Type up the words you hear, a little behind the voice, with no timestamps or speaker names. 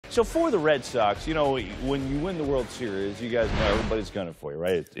So for the Red Sox, you know, when you win the World Series, you guys know everybody's gunning for you,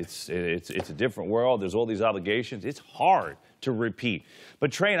 right? It's a different world. There's all these obligations. It's hard to repeat.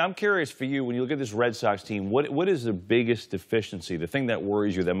 But, Train, I'm curious for you, when you look at this Red Sox team, what is the biggest deficiency, the thing that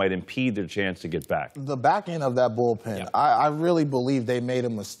worries you that might impede their chance to get back? The back end of that bullpen. Yeah. I really believe they made a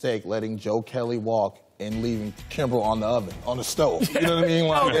mistake letting Joe Kelly walk and leaving Kimbrel on the oven, on the stove. You know what I mean?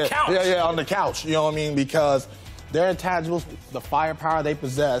 On the couch. Yeah, on the couch. You know what I mean? Because their intangibles, the firepower they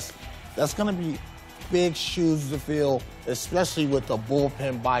possess, that's going to be big shoes to fill, especially with the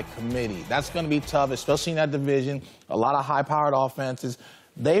bullpen by committee. That's going to be tough, especially in that division. A lot of high-powered offenses.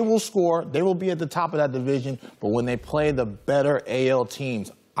 They will score. They will be at the top of that division. But when they play the better AL teams,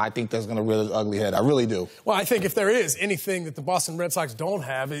 I think that's going to rear its ugly head. I really do. Well, I think if there is anything that the Boston Red Sox don't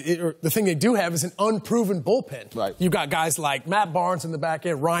have, or the thing they do have is an unproven bullpen. Right. You've got guys like Matt Barnes in the back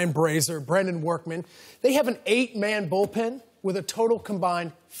end, Ryan Brazier, Brendan Workman. They have an 8-man bullpen with a total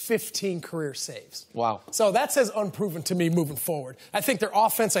combined 15 career saves. Wow. So that says unproven to me moving forward. I think their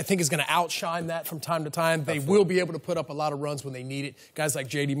offense, I think, is going to outshine that from time to time. They will be able to put up a lot of runs when they need it. Guys like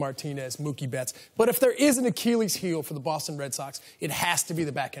J.D. Martinez, Mookie Betts. But if there is an Achilles heel for the Boston Red Sox, it has to be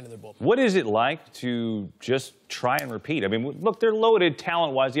the back end of their bullpen. What is it like to just try and repeat? I mean, look, they're loaded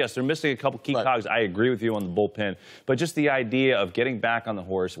talent-wise. Yes, they're missing a couple key cogs. I agree with you on the bullpen. But just the idea of getting back on the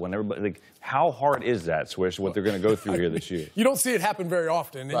horse when everybody, like, how hard is that, Swish, what they're going to go through here this year? You don't see it happen very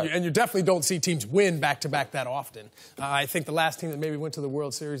often, and you definitely don't see teams win back-to-back that often. I think the last team that maybe went to the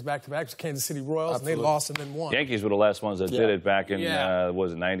World Series back-to-back was Kansas City Royals, and they lost and then won. Yankees were the last ones that did it back in,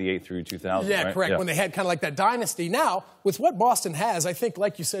 was it 98 through 2000, Yeah, right? correct, when they had kind of like that dynasty. Now, with what Boston has, I think,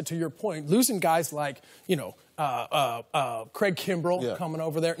 like you said, to your point, losing guys like, you know, Craig Kimbrel coming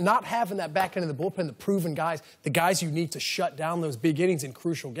over there, not having that back end of the bullpen, the proven guys, the guys you need to shut down those big innings in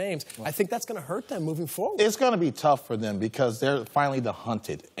crucial games, I think that's going to hurt them moving forward. It's going to be tough for them because they're finally the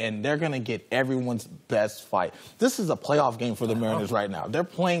hunted, and they're going to get everyone's best fight. This is a playoff game for the Mariners right now. They're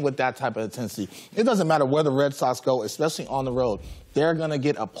playing with that type of intensity. It doesn't matter where the Red Sox go, especially on the road. They're going to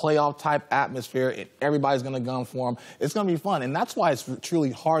get a playoff-type atmosphere, and everybody's going to gun for them. It's going to be fun, and that's why it's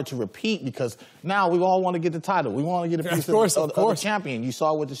truly hard to repeat, because now we all want to get the title. We want to get a piece of the champion. You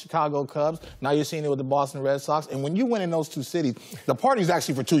saw it with the Chicago Cubs. Now you're seeing it with the Boston Red Sox. And when you win in those two cities, the party's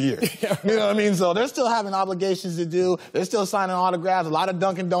actually for 2 years. You know what I mean? So they're still having obligations to do. They're still signing autographs, a lot of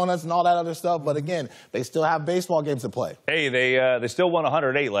Dunkin' Donuts and all that other stuff. But, again, they still have baseball games to play. Hey, they still won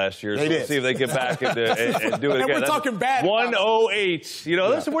 108 last year. So we'll see if they get back and do it again. We're talking bad. 108. You know,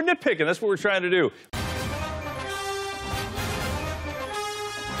 listen, we're nitpicking. That's what we're trying to do.